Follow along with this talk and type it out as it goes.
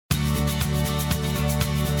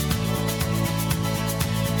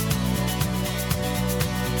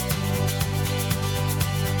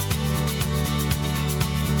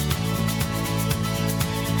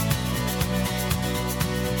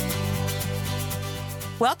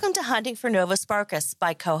Welcome to Hunting for Nova Sparkus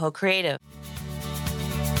by Coho Creative.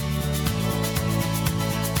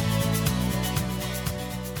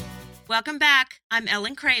 Welcome back. I'm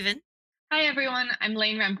Ellen Craven. Hi, everyone. I'm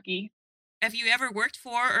Lane Remke. Have you ever worked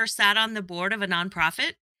for or sat on the board of a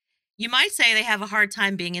nonprofit? You might say they have a hard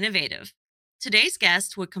time being innovative. Today's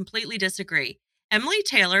guest would completely disagree. Emily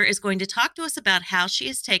Taylor is going to talk to us about how she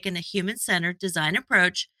has taken a human-centered design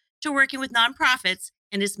approach to working with nonprofits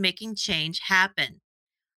and is making change happen.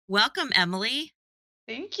 Welcome, Emily.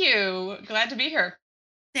 Thank you. Glad to be here.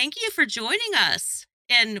 Thank you for joining us.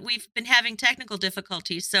 And we've been having technical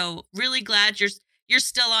difficulties, so really glad you're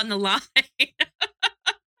still on the line.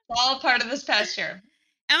 All part of this past year.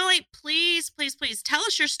 Emily, please tell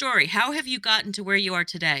us your story. How have you gotten to where you are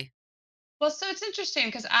today? Well, so it's interesting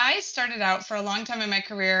because I started out for a long time in my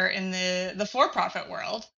career in the for-profit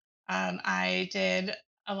world. I did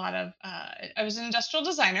a lot of, I was an industrial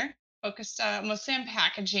designer, focused mostly on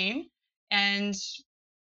packaging and,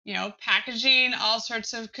 packaging all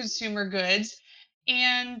sorts of consumer goods.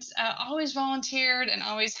 And always volunteered and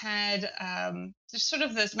always had just sort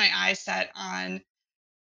of my eye set on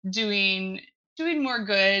doing more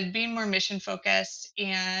good, being more mission focused,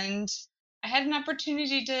 and I had an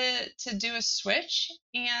opportunity to do a switch,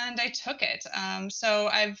 and I took it. So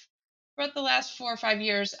I've throughout the last 4 or 5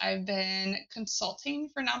 years, I've been consulting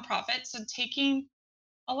for nonprofits and taking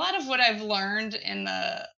a lot of what I've learned in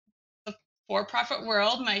the for-profit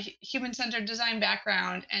world, my human-centered design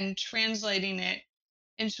background, and translating it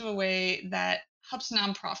into a way that helps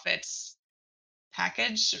nonprofits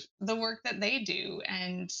package the work that they do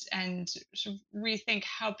and sort of rethink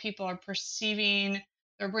how people are perceiving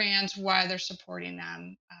their brands, why they're supporting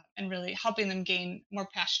them, and really helping them gain more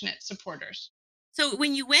passionate supporters. So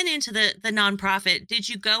when you went into the nonprofit, did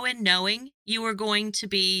you go in knowing you were going to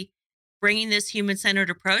be bringing this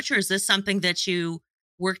human-centered approach, or is this something that you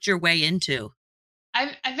worked your way into?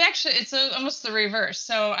 I've actually, it's almost the reverse.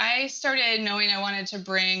 So I started knowing I wanted to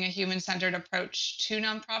bring a human-centered approach to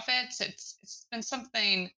nonprofits. It's been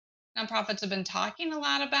something nonprofits have been talking a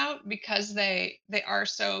lot about because they are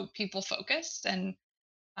so people focused, and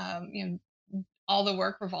all the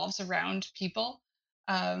work revolves around people.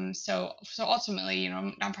 So ultimately,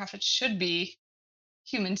 nonprofits should be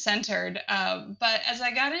human centered. But as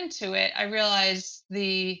I got into it, I realized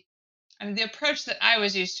the approach that I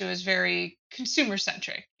was used to is very consumer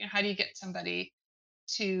centric. How do you get somebody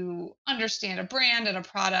to understand a brand and a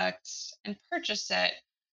product and purchase it?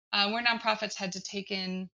 Where nonprofits had to take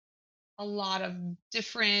in a lot of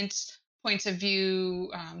different points of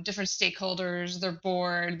view, different stakeholders, their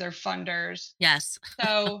board, their funders. Yes.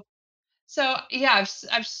 So yeah,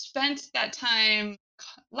 I've spent that time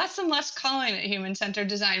less and less calling it human centered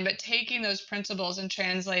design, but taking those principles and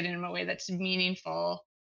translating them in a way that's meaningful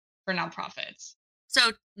for nonprofits.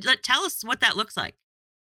 So tell us what that looks like.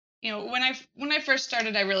 When I first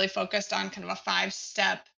started, I really focused on kind of a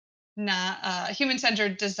 5-step, not human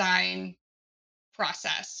centered design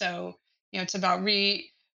process. So it's about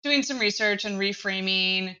doing some research and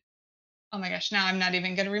reframing. Oh my gosh, now I'm not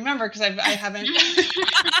even going to remember because I haven't.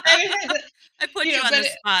 I haven't had I put you on the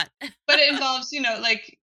spot. but it involves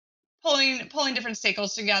like pulling different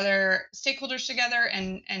stakeholders together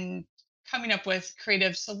and coming up with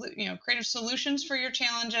creative solutions for your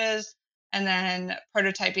challenges, and then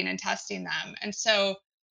prototyping and testing them. And so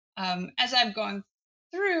as I've gone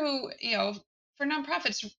through, for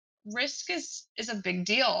nonprofits, risk is a big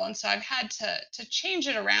deal, and so I've had to change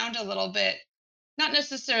it around a little bit, not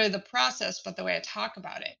necessarily the process but the way I talk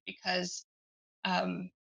about it, because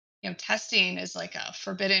um, testing is like a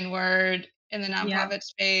forbidden word in the Yeah. nonprofit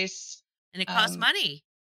space. And it costs Um, money.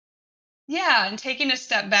 yeah, and taking a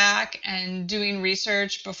step back and doing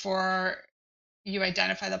research before you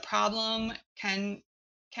identify the problem can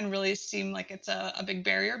really seem like it's a big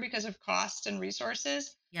barrier because of cost and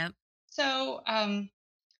resources. Yep. So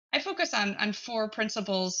I focus on 4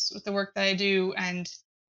 principles with the work that I do, and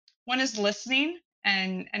one is listening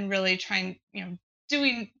and really trying,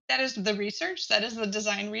 doing that is the research, that is the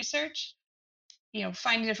design research.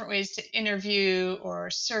 Finding different ways to interview or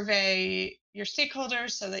survey your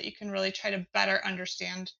stakeholders so that you can really try to better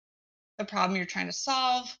understand the problem you're trying to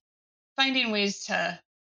solve. Finding ways to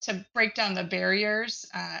break down the barriers,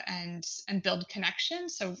 and build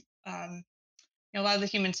connections. So a lot of the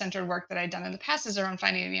human centered work that I've done in the past is around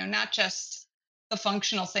finding, not just the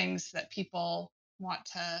functional things that people want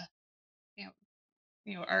to,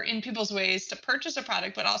 you know, are in people's ways to purchase a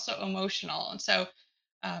product, but also emotional. And so,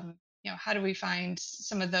 how do we find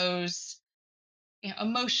some of those,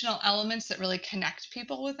 emotional elements that really connect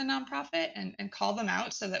people with a nonprofit, and call them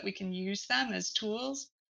out so that we can use them as tools.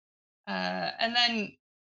 And then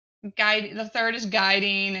guide the third is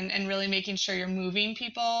guiding and really making sure you're moving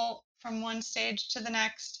people from one stage to the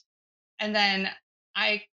next. And then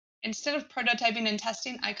I instead of prototyping and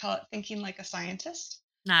testing, I call it thinking like a scientist.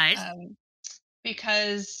 Nice. Um,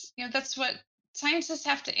 because that's what scientists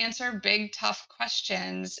have to answer, big tough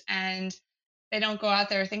questions, and they don't go out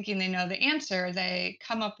there thinking they know the answer. They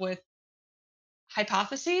come up with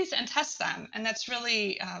hypotheses and test them, and that's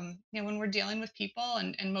really when we're dealing with people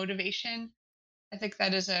and motivation, I think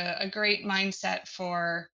that is a great mindset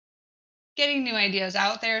for getting new ideas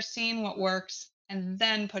out there, seeing what works, and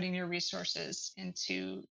then putting your resources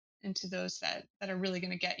into those that are really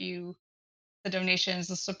going to get you the donations,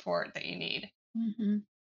 the support that you need. Mhm.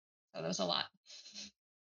 So there's a lot.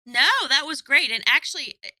 No, that was great. And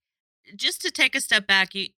actually, just to take a step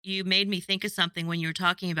back, you made me think of something when you were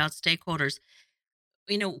talking about stakeholders.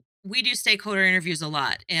 We do stakeholder interviews a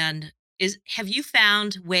lot, and is have you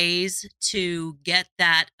found ways to get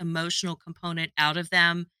that emotional component out of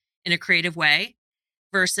them in a creative way?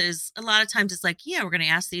 Versus a lot of times it's like, yeah, we're going to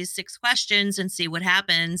ask these 6 questions and see what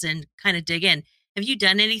happens and kind of dig in. Have you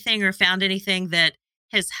done anything or found anything that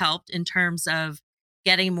has helped in terms of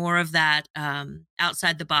getting more of that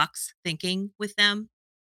outside the box thinking with them?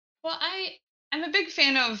 Well, I'm a big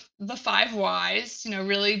fan of the 5 whys,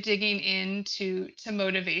 really digging into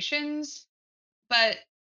motivations, but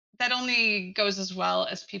that only goes as well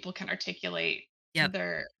as people can articulate Yep.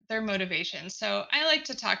 their motivations. So I like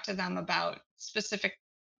to talk to them about specific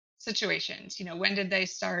situations. When did they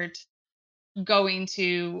start going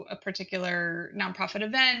to a particular nonprofit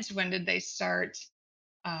event? When did they start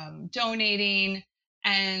donating?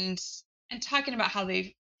 And and talking about how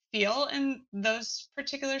they feel in those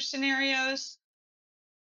particular scenarios,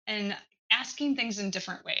 and asking things in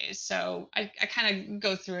different ways. So I kind of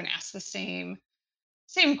go through and ask the same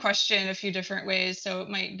question a few different ways. So it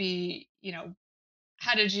might be,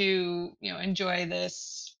 how did you enjoy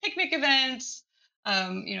this picnic event?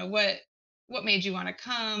 What made you want to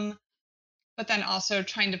come? But then also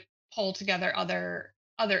trying to pull together other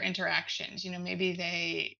interactions. Maybe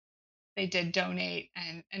they did donate,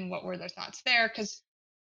 and what were their thoughts there? Because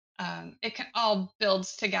it can all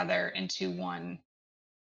builds together into one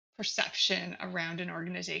perception around an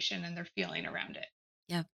organization and their feeling around it.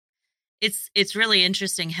 Yep. It's really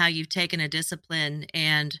interesting how you've taken a discipline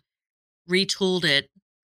and retooled it,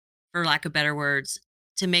 for lack of better words,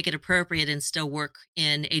 to make it appropriate and still work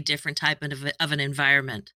in a different type of an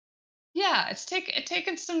environment. Yeah, it's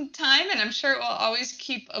taken some time, and I'm sure it will always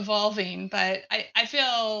keep evolving. But I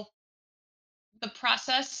feel the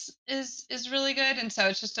process is really good, and so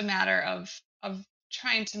it's just a matter of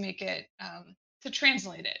trying to make it to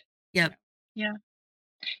translate it. You Yep. know. Yeah.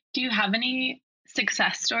 Do you have any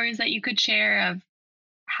success stories that you could share of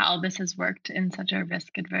how this has worked in such a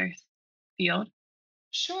risk adverse field?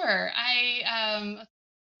 Sure. I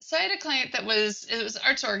had a client that it was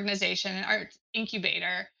arts organization, an art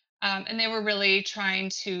incubator, and they were really trying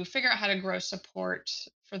to figure out how to grow support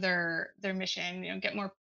for their mission. Get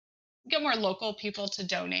more local people to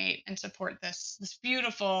donate and support this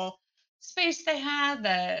beautiful space they had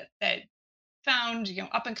that found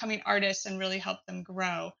up and coming artists and really helped them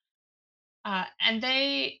grow. And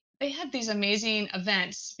they had these amazing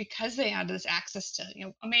events because they had this access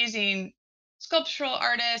to amazing sculptural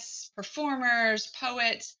artists, performers,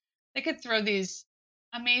 poets. They could throw these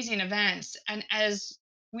amazing events, and as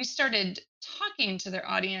we started talking to their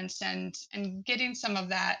audience and getting some of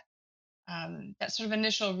that sort of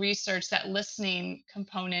initial research, that listening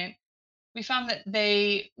component, we found that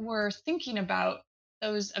they were thinking about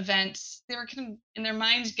those events. They were kind of in their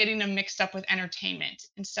minds getting them mixed up with entertainment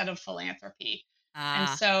instead of philanthropy. And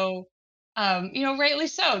Ah, so, rightly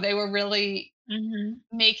so, they were really Mhm.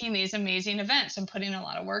 making these amazing events and putting a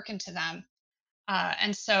lot of work into them.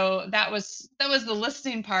 And so that was the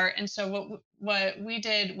listening part. And so what we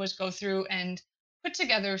did was go through and put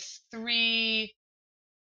together three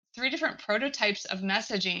different prototypes of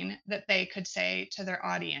messaging that they could say to their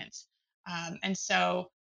audience. And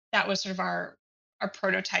so that was sort of our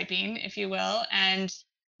prototyping, if you will. And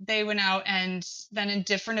they went out and then in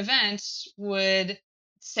different events would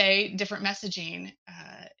say different messaging,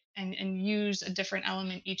 and use a different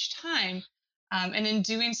element each time. And in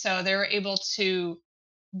doing so, they were able to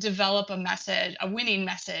develop a message, a winning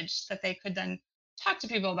message that they could then talk to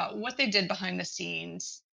people about what they did behind the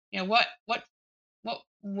scenes. What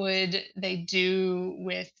would they do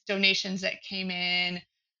with donations that came in?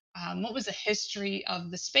 What was the history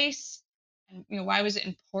of the space? And why was it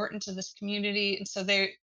important to this community? And so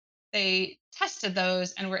they tested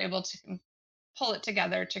those and were able to pull it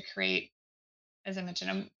together to create, as I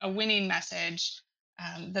mentioned, a winning message,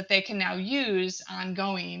 that they can now use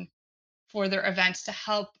ongoing for their events to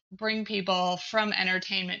help bring people from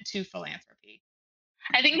entertainment to philanthropy.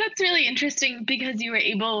 I think that's really interesting because you were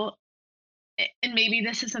able, and maybe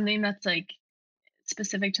this is something that's like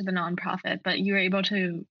specific to the nonprofit, but you were able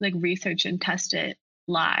to like research and test it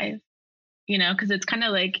live, because it's kind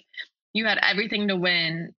of like you had everything to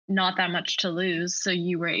win, not that much to lose. So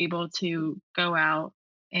you were able to go out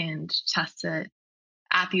and test it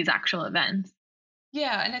at these actual events.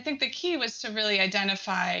 Yeah, and I think the key was to really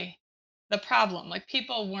identify the problem. Like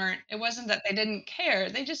people weren't, it wasn't that they didn't care,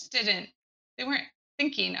 they just didn't, they weren't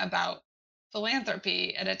thinking about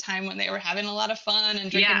philanthropy at a time when they were having a lot of fun and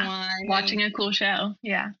drinking Yeah. wine. And Watching a cool show.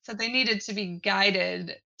 Yeah. so they needed to be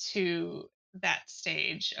guided to that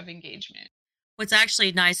stage of engagement. What's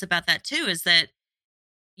actually nice about that too is that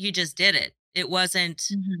you just did it. It wasn't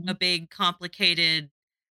a Mhm. big, complicated,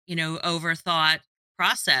 overthought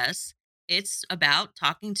process. It's about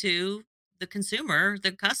talking to the consumer,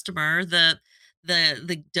 the customer, the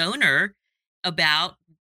donor about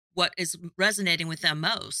what is resonating with them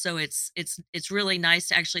most. So it's really nice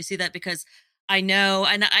to actually see that, because I know,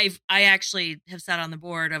 and I actually have sat on the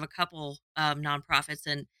board of a couple nonprofits,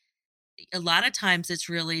 and a lot of times it's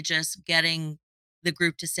really just getting the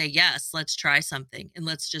group to say, yes, let's try something and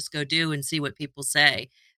let's just go do and see what people say.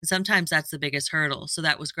 And sometimes that's the biggest hurdle. So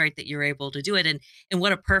that was great that you're able to do it. And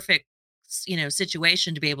what a perfect,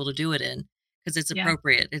 situation to be able to do it in, because it's Yeah.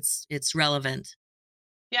 appropriate. It's relevant.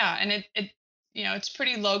 Yeah, and it's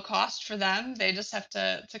pretty low cost for them. They just have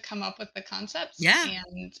to come up with the concepts Yeah.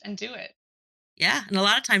 and do it. Yeah. And a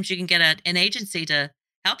lot of times you can get an agency to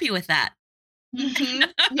help you with that.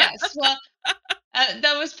 Yes. Well,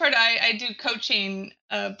 that was part. I do coaching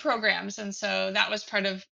programs, and so that was part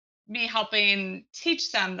of me helping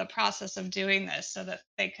teach them the process of doing this, so that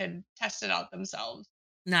they could test it out themselves.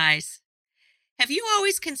 Nice. Have you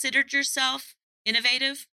always considered yourself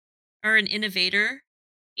innovative or an innovator?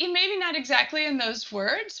 Maybe not exactly in those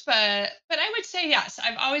words, but I would say yes.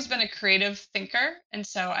 I've always been a creative thinker, and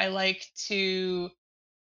so I like to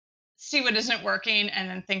see what isn't working and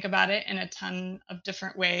then think about it in a ton of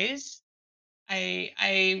different ways.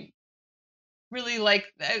 I really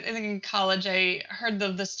like, I think in college I heard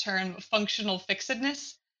of this term functional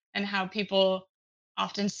fixedness, and how people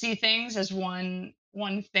often see things as one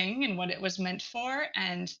thing and what it was meant for.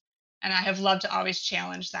 And I have loved to always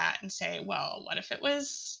challenge that and say, well, what if it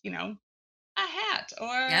was, a hat, Yep.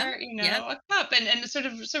 or Yep. a cup, and sort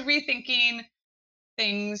of so rethinking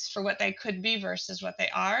things for what they could be versus what they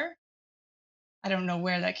are. I don't know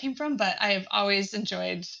where that came from, but I've always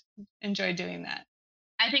enjoyed doing that.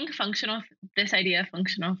 I think this idea of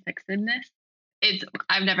functional fixedness,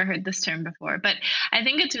 I've never heard this term before, but I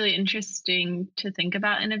think it's really interesting to think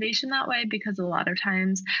about innovation that way, because a lot of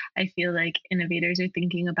times I feel like innovators are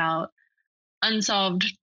thinking about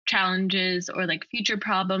unsolved challenges or like future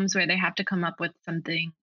problems where they have to come up with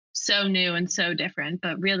something so new and so different,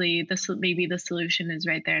 but really maybe the solution is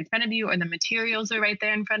right there in front of you, or the materials are right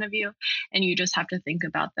there in front of you, and you just have to think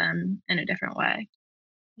about them in a different way.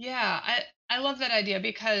 Yeah, I love that idea,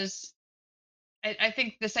 because I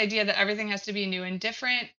think this idea that everything has to be new and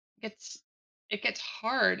different gets it gets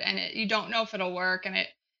hard, and you don't know if it'll work, and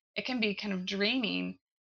it can be kind of draining.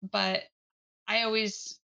 But I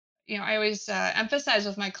always I always emphasize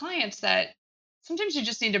with my clients that sometimes you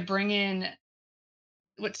just need to bring in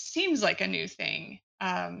what seems like a new thing.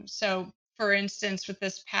 So for instance, with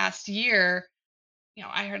this past year,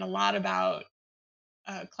 I heard a lot about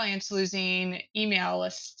clients losing email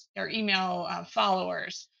lists or email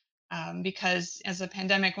followers, because as the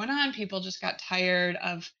pandemic went on, people just got tired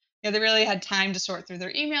of, they really had time to sort through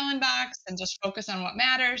their email inbox and just focus on what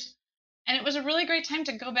matters. And it was a really great time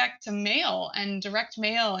to go back to mail and direct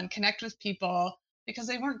mail and connect with people, because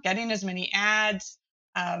they weren't getting as many ads.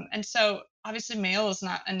 And so obviously, mail is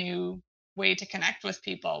not a new way to connect with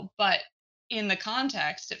people, but in the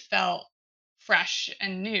context, it felt fresh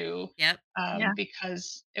and new, Yep. Yeah.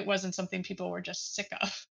 because it wasn't something people were just sick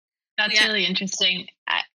of. That's Yeah. really interesting.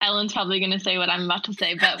 Ellen's probably going to say what I'm about to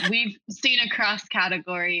say, but we've seen a cross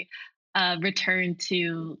category return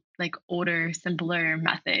to like older, simpler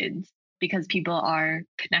methods, because people are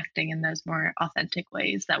connecting in those more authentic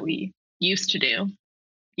ways that we used to do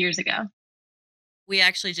years ago. We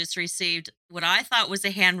actually just received what I thought was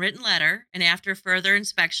a handwritten letter, and after further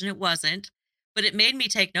inspection, it wasn't, but it made me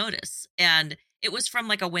take notice. And it was from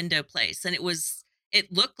like a window place, and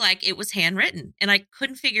it looked like it was handwritten, and I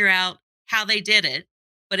couldn't figure out how they did it,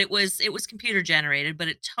 but it was computer generated, but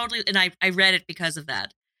it totally, and I read it because of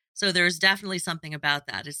that. So there's definitely something about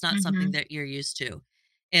that. It's not something Hmm. that you're used to.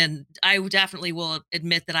 And I definitely will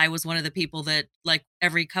admit that I was one of the people that, like,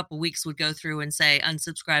 every couple weeks would go through and say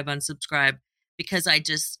unsubscribe, unsubscribe, because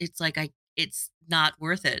it's not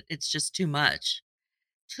worth it. It's just too much.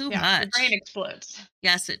 Too Yeah, your brain much. explodes.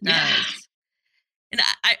 Yes, it Yeah. does. And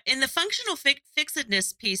and the functional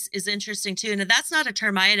fixedness piece is interesting too. And that's not a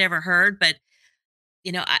term I had ever heard, but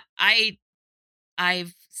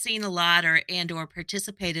I've seen a lot or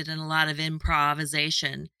participated in a lot of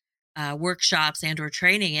improvisation workshops and or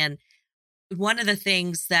training. And one of the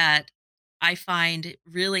things that I find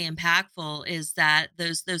really impactful is that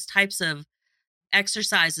those types of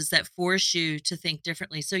exercises that force you to think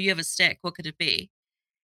differently. So you have a stick, what could it be?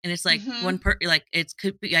 And it's like Hmm. like it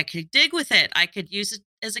could be, I could dig with it, I could use it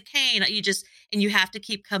as a cane. And you have to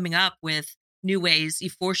keep coming up with new ways. You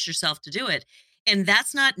force yourself to do it. And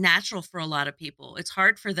that's not natural for a lot of people. It's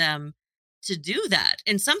hard for them to do that.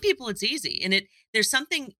 And some people it's easy. And there's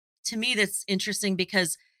something to me that's interesting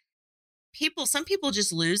because some people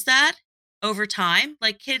just lose that over time.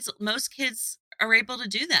 Like most kids are able to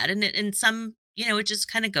do that, and some, it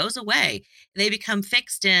just kind of goes away. They become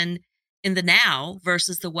fixed in the now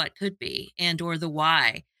versus the what could be and or the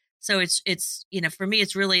why. So it's for me,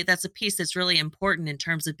 it's really, that's a piece that's really important in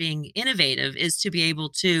terms of being innovative, is to be able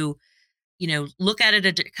to look at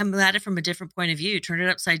it, come at it from a different point of view, turn it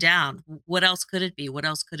upside down. What else could it be? What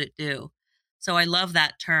else could it do? So I love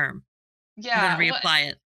that term. I'm going to Yeah, well, reapply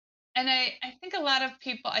it. and I think a lot of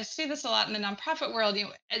people, I see this a lot in the nonprofit world.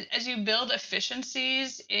 As you build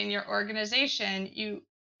efficiencies in your organization, you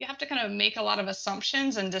have to kind of make a lot of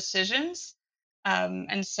assumptions and decisions.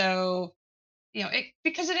 And so,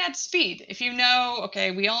 because it adds speed. If you know,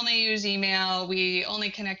 okay, we only use email, we only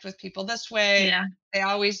connect with people this way, Yeah. they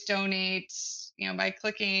always donate, by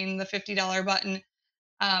clicking the $50 button,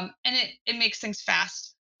 and it makes things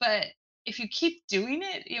fast. But if you keep doing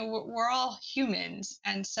it, we're all humans,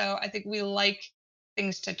 and so I think we like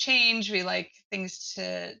things to change. We like things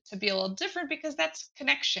to be a little different because that's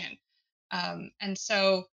connection. And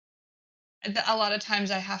so a lot of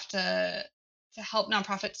times I have to help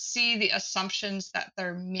nonprofits see the assumptions that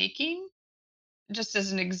they're making. Just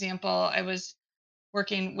as an example, I was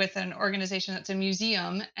working with an organization that's a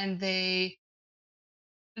museum, and they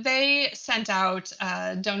sent out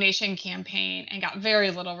a donation campaign and got very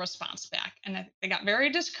little response back. And they got very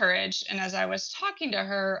discouraged. And as I was talking to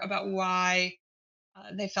her about why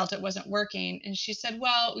they felt it wasn't working, and she said,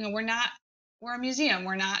 "Well, we're a museum.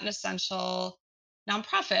 We're not an essential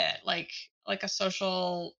nonprofit like a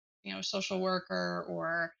social worker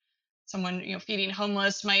or someone feeding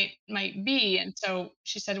homeless might be." And so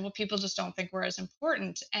she said, "Well, people just don't think we're as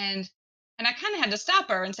important." And I kind of had to stop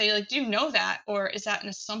her and say, like, "Do you know that, or is that an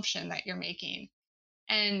assumption that you're making?"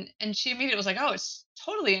 And she immediately was like, "Oh, it's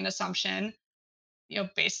totally an assumption,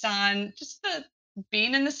 based on just the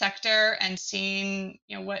being in the sector and seeing,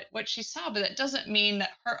 what she saw. But that doesn't mean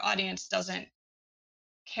that her audience doesn't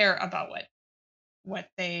care about what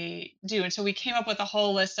they do." And so we came up with a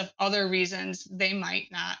whole list of other reasons they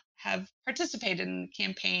might not have participated in the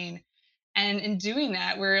campaign. And in doing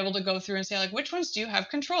that, we're able to go through and say, like, which ones do you have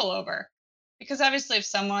control over? Because obviously,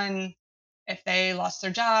 if they lost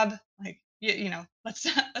their job, like, let's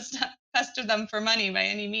not pester them for money by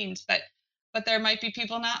any means. But there might be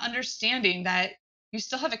people not understanding that you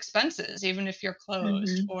still have expenses even if you're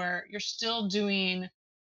closed, Hmm. or you're still doing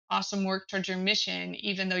awesome work towards your mission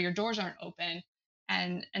even though your doors aren't open.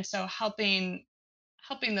 And so helping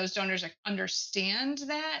those donors, like, understand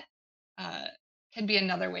that uh, can be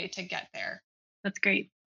another way to get there. That's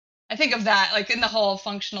great. I think of that like in the whole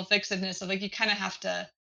functional fixedness of, like, you kind of have to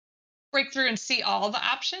break through and see all the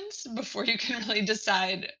options before you can really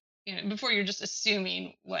decide, before you're just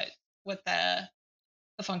assuming what the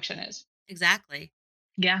function is. Exactly.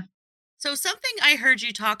 Yeah. So something I heard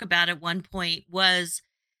you talk about at one point was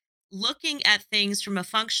looking at things from a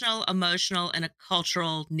functional, emotional, and a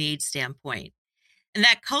cultural need standpoint. And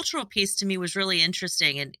that cultural piece to me was really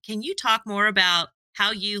interesting. And can you talk more about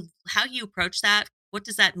how you approach that? What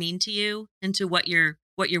does that mean to you and to what you're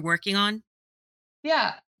working on?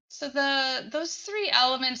 Yeah. So those three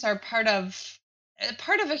elements are part of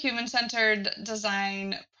a human-centered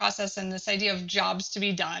design process, and this idea of jobs to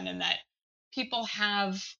be done, and that people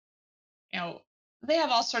have, you know, they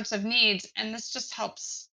have all sorts of needs, and this just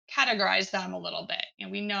helps categorize them a little bit.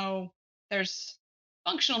 We know there's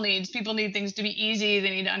functional needs. People need things to be easy. They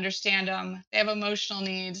need to understand them. They have emotional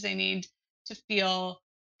needs. They need to feel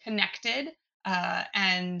connected,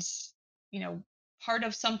 and you know, part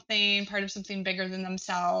of something bigger than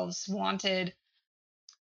themselves, wanted.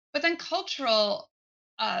 But then cultural,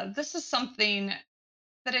 this is something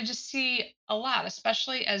that I just see a lot,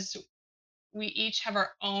 especially as we each have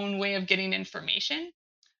our own way of getting information.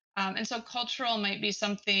 And so cultural might be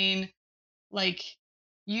something like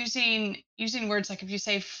using words like, if you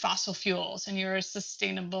say fossil fuels and you're a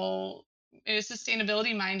sustainability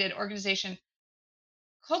minded organization,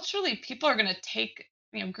 culturally people are going to take,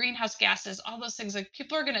 greenhouse gases, all those things, like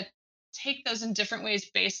people are going to take those in different ways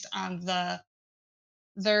based on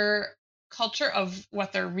their culture of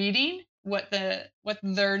what they're reading, what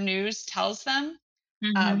their news tells them.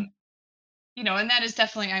 um Hmm. and that is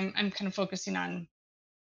definitely, I'm kind of focusing on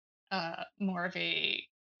more of a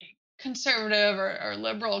conservative or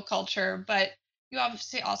liberal culture, but you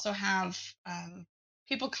obviously also have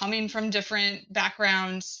people coming from different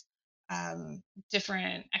backgrounds,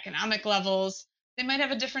 different economic levels. They might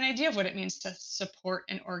have a different idea of what it means to support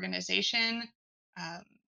an organization, um,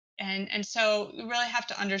 and so you really have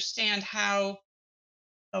to understand how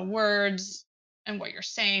the words and what you're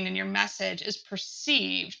saying and your message is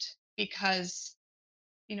perceived, because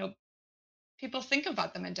you know people think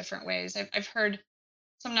about them in different ways. I've heard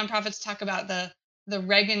some nonprofits talk about the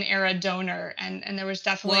Reagan era donor, and there was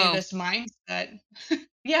definitely Whoa. this mindset.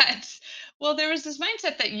 Yeah, there was this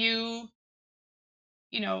mindset that you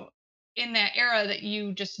know in that era that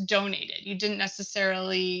you just donated. You didn't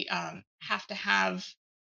necessarily have to have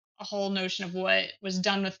a whole notion of what was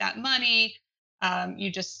done with that money.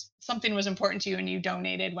 You just, something was important to you and you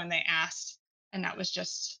donated when they asked, and that was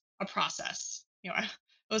just a process. I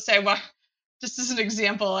will say, just as an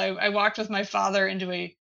example, I walked with my father into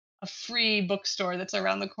a free bookstore that's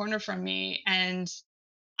around the corner from me, and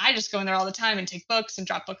I just go in there all the time and take books and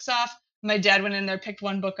drop books off. My dad went in there, picked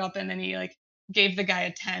one book up, and then he like gave the guy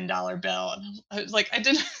a $10 bill, and I was like, I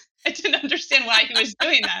didn't I didn't understand why he was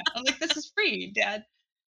doing that. I'm like, this is free, Dad.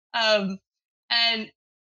 um, and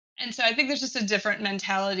and so I think there's just a different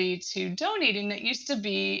mentality to donating that used to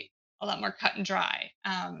be a lot more cut and dry.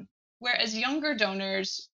 Whereas younger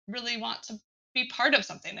donors really want to be part of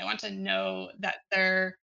something. They want to know that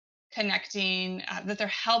they're connecting, that they're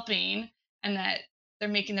helping, and that they're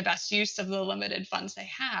making the best use of the limited funds they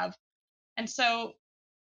have. And so,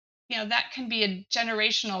 that can be a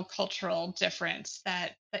generational cultural difference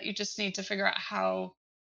that you just need to figure out how,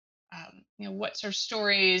 what sort of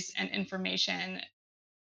stories and information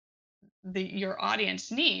your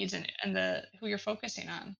audience needs, and the who you're focusing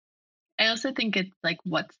on. I also think it's like,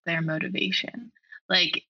 what's their motivation?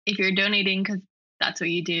 Like, if you're donating because that's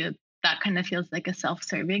what you do, that kind of feels like a self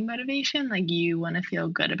serving motivation. Like, you want to feel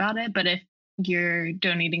good about it. But if you're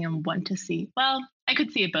donating and want to see, well, I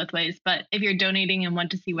could see it both ways. But if you're donating and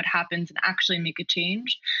want to see what happens and actually make a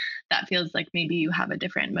change, that feels like maybe you have a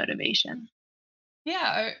different motivation.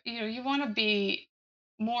 Yeah, or, you want to be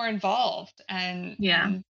more involved, Yeah.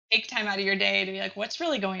 and take time out of your day to be like, what's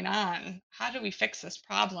really going on? How do we fix this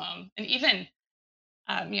problem? And even,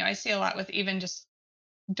 I see a lot with even just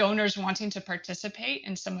donors wanting to participate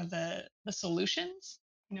in some of the solutions.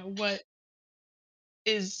 What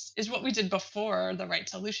is what we did before the right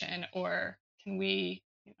solution, or can we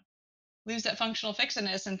lose that functional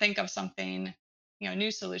fixedness and think of something,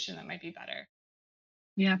 new solution that might be better.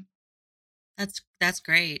 Yeah. That's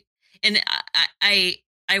great. And I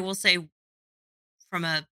will say, from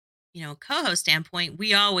a co-host standpoint,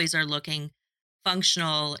 we always are looking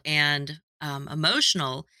functional and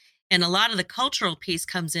emotional, and a lot of the cultural piece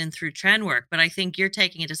comes in through trend work. But I think you're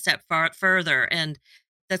taking it a step further, and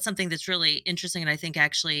that's something that's really interesting, and I think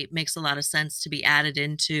actually makes a lot of sense to be added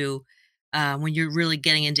into when you're really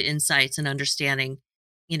getting into insights and understanding,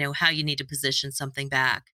 how you need to position something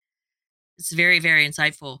back. It's very, very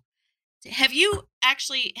insightful. Have you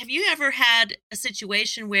ever had a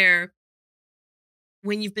situation where,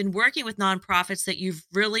 when you've been working with nonprofits, that you've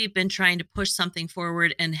really been trying to push something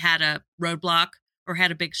forward and had a roadblock or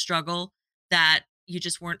had a big struggle that you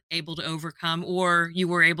just weren't able to overcome, or you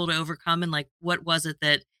were able to overcome, and like, what was it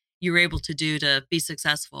that you were able to do to be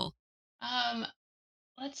successful? um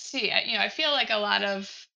let's see. I feel like a lot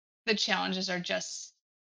of the challenges are just,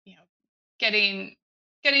 you know getting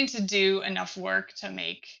getting to do enough work to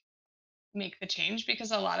make the change,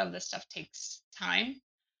 because a lot of this stuff takes time.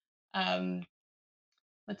 um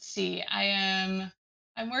let's see. I'm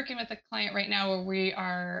working with a client right now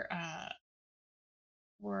where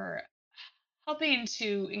we're helping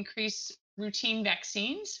to increase routine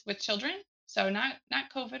vaccines with children, so not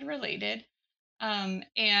COVID related.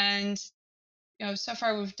 And so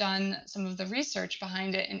far we've done some of the research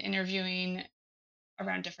behind it and interviewing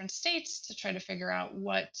around different states to try to figure out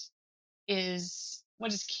what is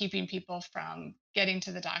keeping people from getting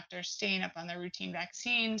to the doctor, staying up on their routine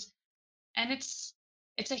vaccines. And it's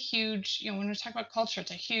a huge, when we talk about culture,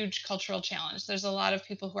 it's a huge cultural challenge. There's a lot of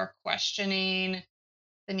people who are questioning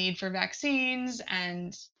the need for vaccines,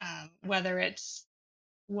 and whether it's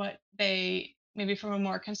what they maybe from a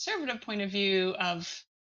more conservative point of view of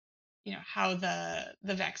how the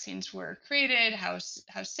vaccines were created, how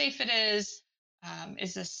safe it is.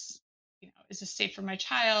 Is this is this safe for my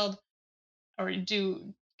child, or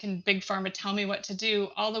do can big pharma tell me what to do,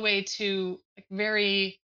 all the way to like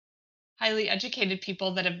very highly educated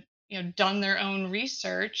people that have done their own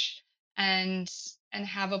research and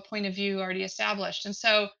have a point of view already established. And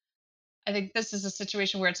so I think this is a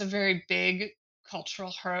situation where it's a very big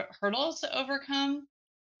cultural hurdle to overcome,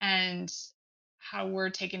 and how we're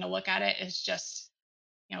taking a look at it is just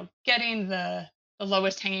getting the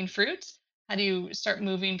lowest hanging fruit. How do you start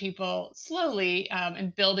moving people slowly,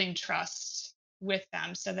 and building trust with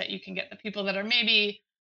them so that you can get the people that are maybe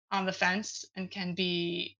on the fence and can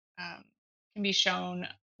be shown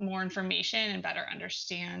more information and better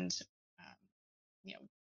understand um, you know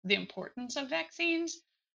the importance of vaccines,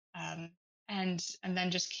 um, and then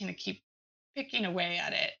just kind of keep picking away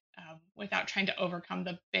at it, without trying to overcome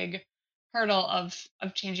the big hurdle of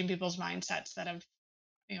changing people's mindsets that have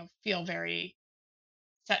feel very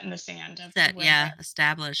set in the sand of Set, where they're yeah, at.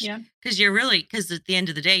 established. Yeah. Because at the end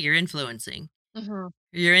of the day, you're influencing. Hmm.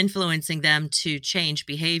 You're influencing them to change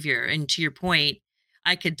behavior. And to your point,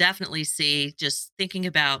 I could definitely see, just thinking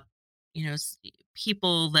about,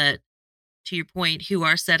 people that, to your point, who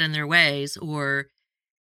are set in their ways, or,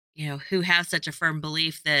 who have such a firm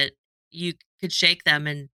belief that you could shake them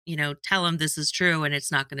and, tell them this is true and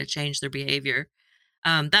it's not going to change their behavior.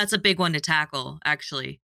 That's a big one to tackle,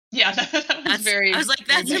 actually. Yeah, that was I very, was like,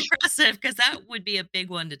 very that's big. impressive, because that would be a big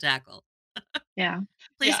one to tackle. Yeah. Yeah,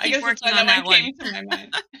 Please I keep guess that's working why on that one that one. came to my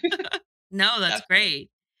mind. No, that's Definitely. great.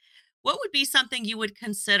 What would be something you would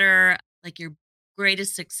consider like your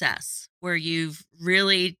greatest success, where you've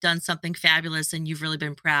really done something fabulous and you've really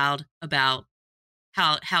been proud about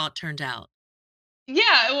how it turned out?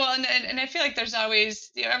 Yeah, well, and I feel like there's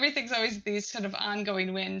always, everything's always these kind of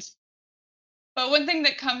ongoing wins. But one thing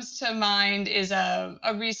that comes to mind is a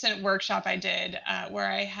recent workshop I did, where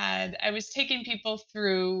I was taking people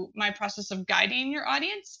through my process of guiding your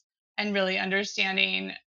audience and really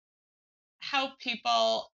understanding how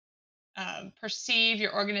people perceive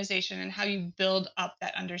your organization and how you build up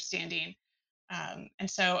that understanding. And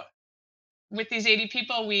so with these 80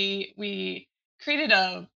 people, we created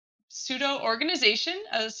a pseudo organization,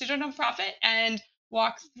 a pseudo nonprofit, and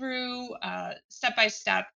walked through step by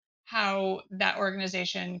step how that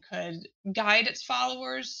organization could guide its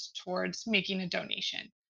followers towards making a donation,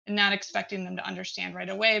 and not expecting them to understand right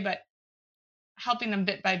away, but helping them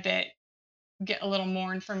bit by bit get a little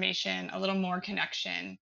more information, a little more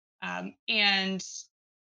connection. And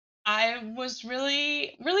I was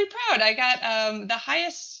really, really proud. I got the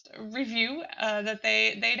highest review that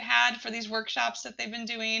they'd had for these workshops that they've been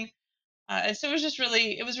doing, and so it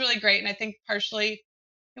was really great. And I think partially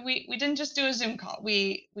we didn't just do a Zoom call.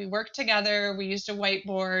 We worked together. We used a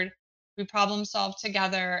whiteboard. We problem solved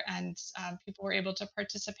together, and people were able to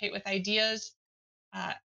participate with ideas.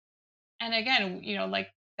 Uh, and again,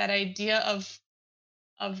 like that idea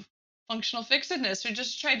of functional fixedness. We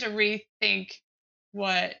just tried to rethink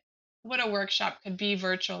what a workshop could be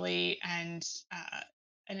virtually, and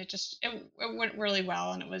it went really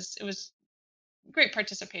well, and it was great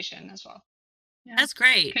participation as well. Yeah. That's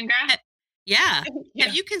great. Congrats. Yeah. Have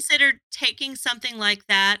Yeah. you considered taking something like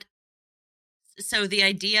that? So the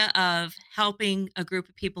idea of helping a group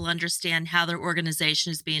of people understand how their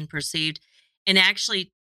organization is being perceived, and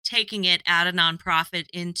actually taking it out of nonprofit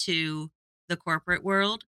into the corporate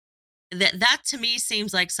world, that to me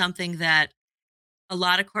seems like something that a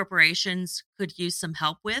lot of corporations could use some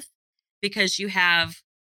help with, because you have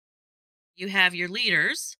your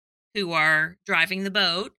leaders who are driving the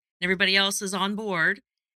boat and everybody else is on board.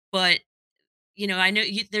 But I know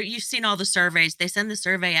you've seen all the surveys. They send the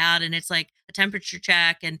survey out and it's like a temperature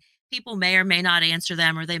check, and people may or may not answer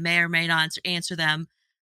them, or they may or may not answer them.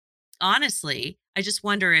 Honestly, I just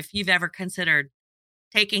wonder if you've ever considered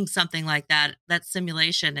taking something like that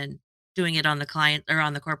simulation, and doing it on the client or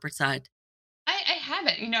on the corporate side. I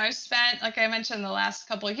haven't. I've spent, like I mentioned, the last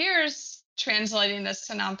couple of years translating this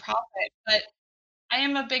to nonprofit, but I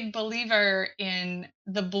am a big believer in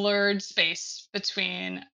the blurred space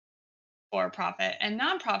between for profit and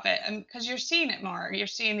nonprofit, and because you're seeing it more, you're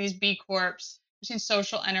seeing these B corps, you're seeing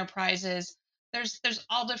social enterprises. There's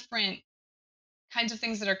all different kinds of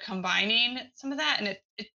things that are combining some of that, and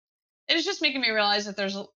it is just making me realize that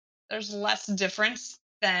there's less difference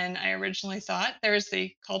than I originally thought. There's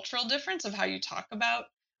the cultural difference of how you talk about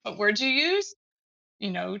what words you use,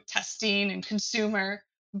 testing and consumer,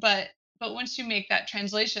 but once you make that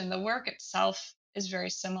translation, the work itself is very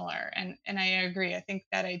similar. And I agree. I think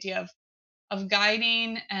that idea of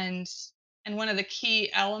guiding, and one of the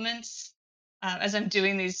key elements, as I'm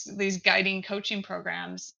doing these guiding coaching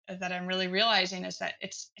programs, that I'm really realizing is that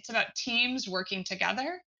it's about teams working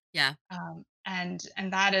together. Yeah. And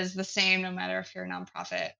that is the same no matter if you're a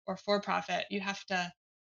nonprofit or for profit. You have to,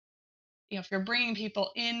 if you're bringing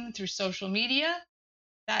people in through social media,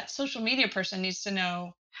 that social media person needs to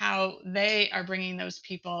know how they are bringing those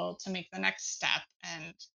people to make the next step,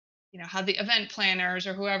 and how the event planners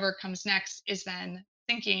or whoever comes next is then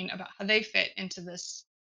thinking about how they fit into this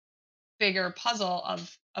bigger puzzle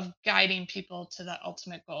of guiding people to the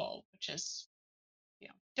ultimate goal, which is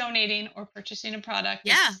donating or purchasing a product.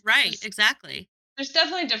 Yeah, It's right. there's, Exactly. there's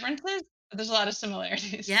definitely differences, but there's a lot of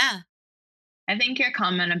similarities. Yeah. I think your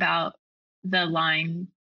comment about the line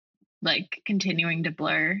like continuing to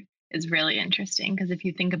blur is really interesting, because if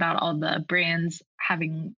you think about all the brands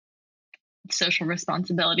having social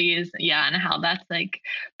responsibilities, yeah, and how that's like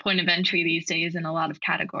point of entry these days in a lot of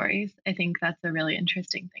categories, I think that's a really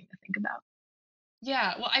interesting thing to think about.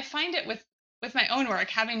 Yeah, well, I find it with my own work,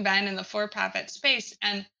 having been in the for-profit space,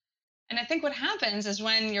 and I think what happens is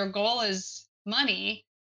when your goal is money,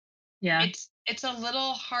 Yeah. it's a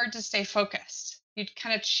little hard to stay focused. You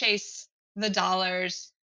kind of chase the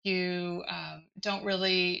dollars. You don't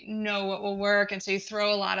really know what will work, and so you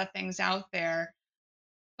throw a lot of things out there.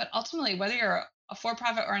 But ultimately, whether you're a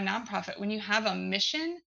for-profit or a nonprofit, when you have a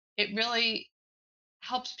mission, it really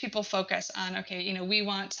helps people focus on, okay, we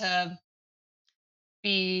want to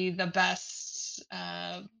be the best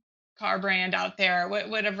car brand out there,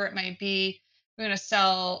 whatever it might be. We're going to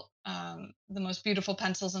sell the most beautiful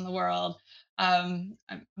pencils in the world. I'm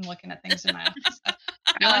looking at things in my office. I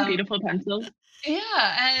want Um, beautiful pencils.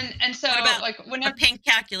 yeah, and so What about like a whenever, pink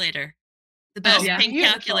calculator? The oh, best Yeah. pink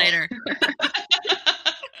beautiful, calculator.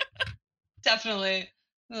 definitely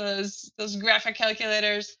those graphic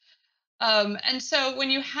calculators. And so when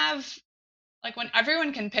you have, like, when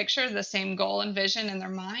everyone can picture the same goal and vision in their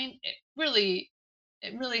mind, it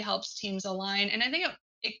really helps teams align. And I think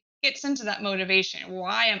it gets into that motivation.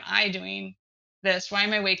 Why am I doing this? Why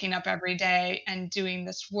am I waking up every day and doing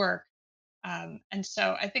this work? And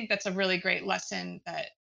so I think that's a really great lesson that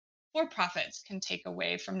for profits can take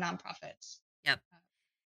away from nonprofits. Yep.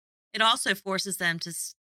 It also forces them to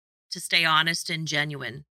stay honest and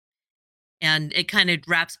genuine. And it kind of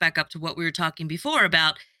wraps back up to what we were talking before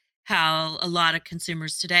about how a lot of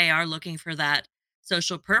consumers today are looking for that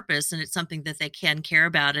social purpose, and it's something that they can care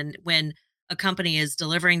about. And when a company is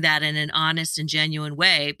delivering that in an honest and genuine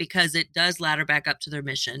way, because it does ladder back up to their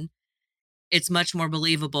mission, it's much more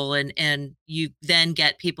believable, and you then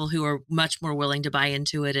get people who are much more willing to buy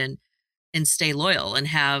into it and stay loyal and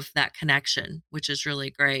have that connection, which is really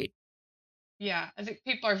great. Yeah, I think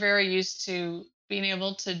people are very used to being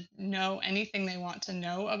able to know anything they want to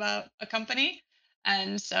know about a company.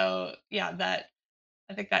 And so, yeah, that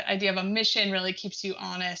I think that idea of a mission really keeps you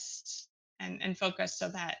honest and focused, so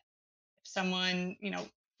that if someone,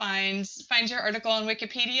 finds your article on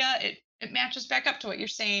Wikipedia, it matches back up to what you're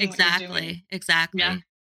saying, what you're doing. Exactly. Yeah. Exactly.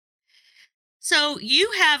 So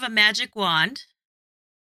you have a magic wand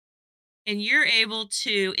and you're able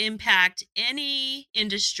to impact any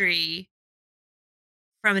industry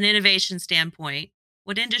from an innovation standpoint.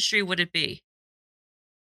 What industry would it be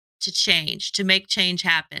to change, to make change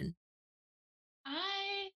happen?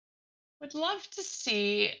 I would love to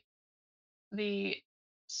see the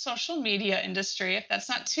social media industry, if that's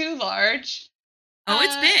not too large. Oh,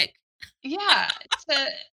 it's Uh, big. yeah,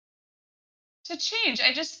 to change.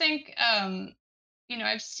 I just think,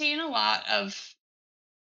 I've seen a lot of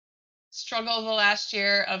struggle the last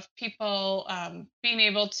year of people being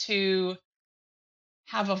able to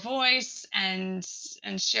have a voice and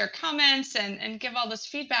share comments and give all this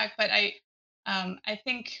feedback. But I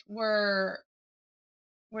think we're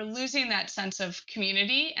losing that sense of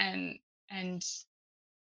community, and I'm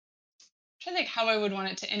trying to think how I would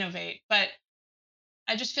want it to innovate. But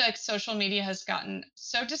I just feel like social media has gotten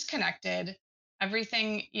so disconnected.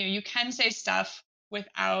 Everything, you can say stuff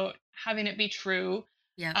without having it be true.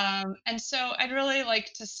 Yeah. And so I'd really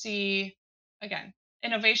like to see, again,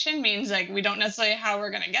 innovation means like we don't necessarily how we're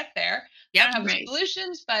going to get there. I Yep. don't have the Right.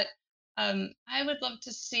 solutions, but I would love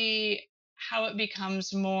to see how it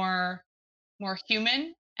becomes more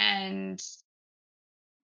human and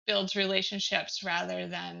builds relationships rather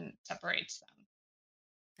than separates them.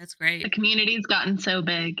 That's The great. community's gotten so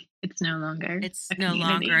big, it's no longer It's a no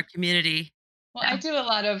longer a community. community. Well, I Yeah. do a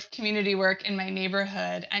lot of community work in my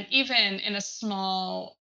neighborhood, and even in a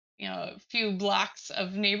small, few blocks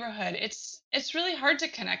of neighborhood, it's really hard to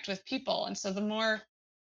connect with people. And so the more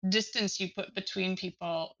distance you put between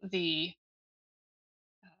people, I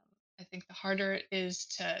think the harder it is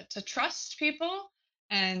to trust people.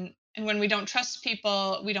 And when we don't trust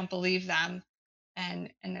people, we don't believe them,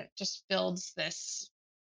 and it just builds this,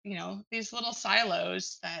 these little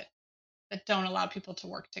silos that don't allow people to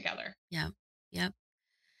work together. Yeah. Yep.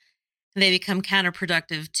 They become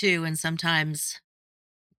counterproductive too, and sometimes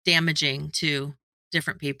damaging to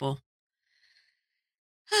different people,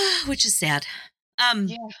 which is sad.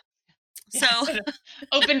 Yeah. So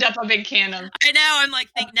Opened up a big can of. I know.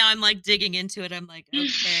 I'm like digging into it. I'm like,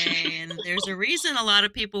 okay. And there's a reason a lot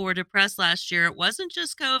of people were depressed last year. It wasn't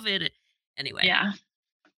just COVID. Anyway. Yeah.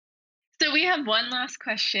 So we have one last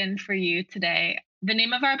question for you today. The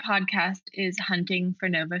name of our podcast is Hunting for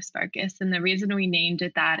Novus Sparkus. And the reason we named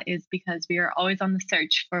it that is because we are always on the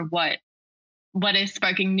search for what is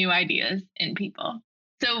sparking new ideas in people.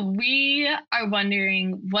 So we are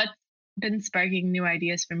wondering what's been sparking new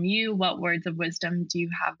ideas from you. What words of wisdom do you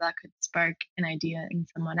have that could spark an idea in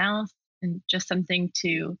someone else? And just something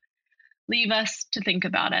to leave us to think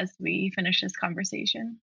about as we finish this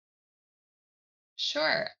conversation.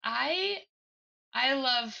 Sure. I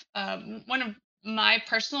love, one of my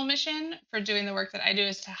personal mission for doing the work that I do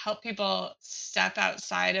is to help people step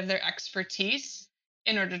outside of their expertise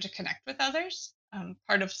in order to connect with others.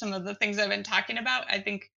 Part of some of the things I've been talking about, I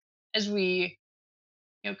think, as we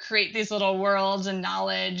create these little worlds and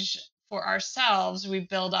knowledge for ourselves, we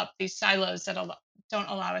build up these silos that don't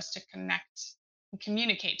allow us to connect and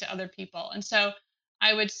communicate to other people. And so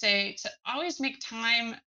I would say to always make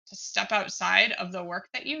time to step outside of the work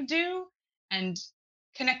that you do and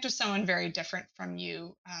connect with someone very different from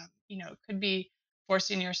you. It could be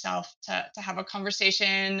forcing yourself to have a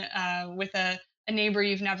conversation with a neighbor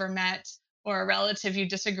you've never met or a relative you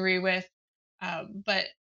disagree with, but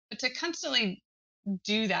to constantly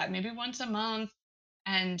do that, maybe once a month,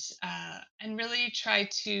 and really try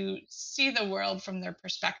to see the world from their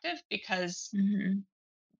perspective, because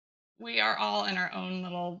we are all in our own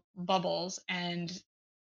little bubbles, and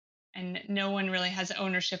no one really has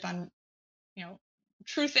ownership on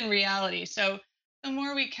truth and reality. So the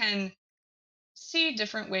more we can see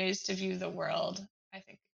different ways to view the world, I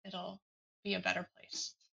think it'll be a better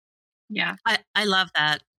place. Yeah, I love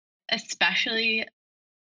that. Especially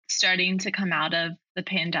starting to come out of the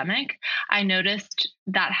pandemic. I noticed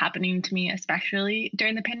that happening to me, especially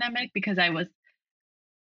during the pandemic, because I was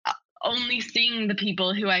only seeing the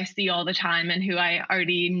people who I see all the time and who I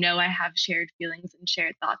already know I have shared feelings and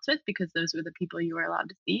shared thoughts with, because those were the people you were allowed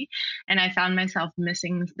to see. And I found myself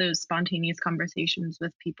missing those spontaneous conversations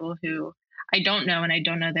with people who I don't know, and I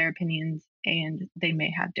don't know their opinions, and they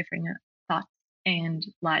may have different thoughts and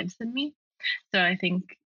lives than me. So I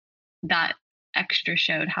think that extra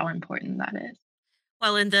showed how important that is.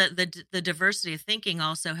 Well, and the diversity of thinking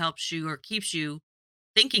also helps you or keeps you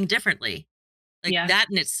thinking differently. Like that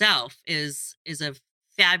in itself is a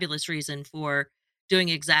fabulous reason for doing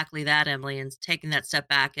exactly that, Emily, and taking that step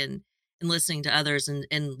back and listening to others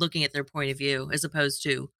and looking at their point of view, as opposed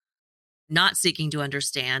to not seeking to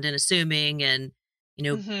understand and assuming and,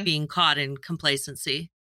 being caught in complacency.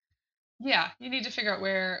 Yeah, you need to figure out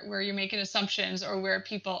where you're making assumptions, or where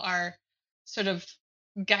people are sort of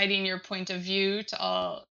guiding your point of view to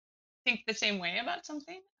all think the same way about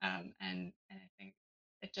something. And I think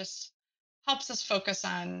it just helps us focus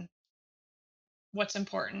on what's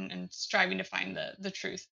important and striving to find the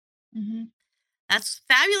truth. That's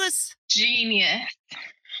fabulous. Genius.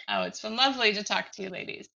 Oh, it's been lovely to talk to you,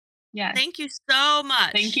 ladies. Yeah. Thank you so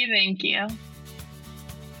much. Thank you.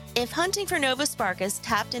 If Hunting for Novus Sparkus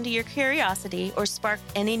tapped into your curiosity or sparked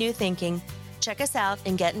any new thinking, check us out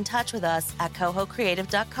and get in touch with us at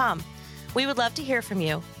cohocreative.com. We would love to hear from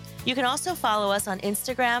you. You can also follow us on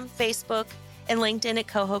Instagram, Facebook, and LinkedIn at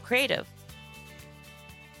Coho Creative.